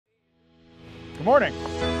Good morning.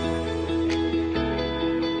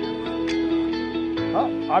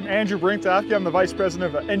 I'm Andrew Brinktoff. I'm the Vice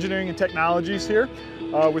President of Engineering and Technologies here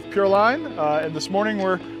with PureLine. And this morning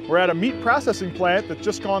we're at a meat processing plant that's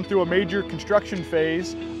just gone through a major construction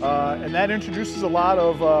phase. And that introduces a lot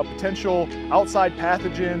of potential outside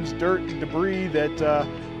pathogens, dirt, and debris that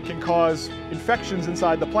can cause infections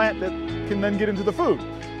inside the plant that can then get into the food.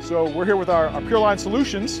 So we're here with our PureLine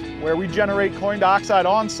Solutions, where we generate chlorine dioxide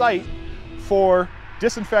on site for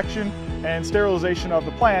disinfection and sterilization of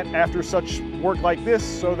the plant after such work like this,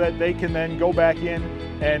 so that they can then go back in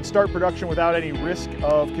and start production without any risk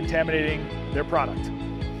of contaminating their product.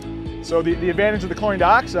 So the advantage of the chlorine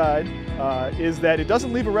dioxide is that it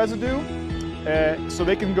doesn't leave a residue, so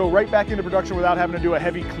they can go right back into production without having to do a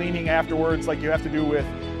heavy cleaning afterwards like you have to do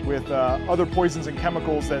with other poisons and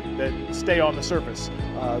chemicals that stay on the surface.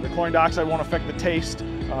 The chlorine dioxide won't affect the taste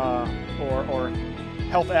or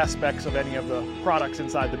health aspects of any of the products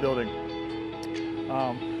inside the building.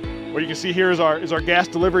 What you can see here is our gas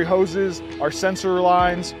delivery hoses, our sensor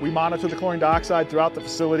lines. We monitor the chlorine dioxide throughout the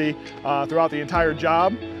facility, throughout the entire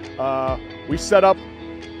job. We set up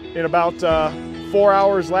in about 4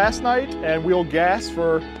 hours last night and wheeled gas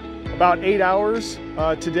for about 8 hours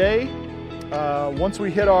today. Once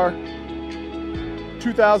we hit our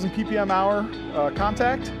 2,000 ppm hour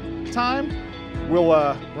contact time, we'll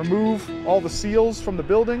remove all the seals from the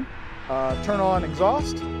building, turn on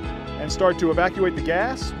exhaust, and start to evacuate the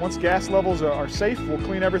gas. Once gas levels are safe, we'll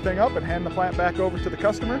clean everything up and hand the plant back over to the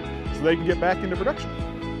customer so they can get back into production.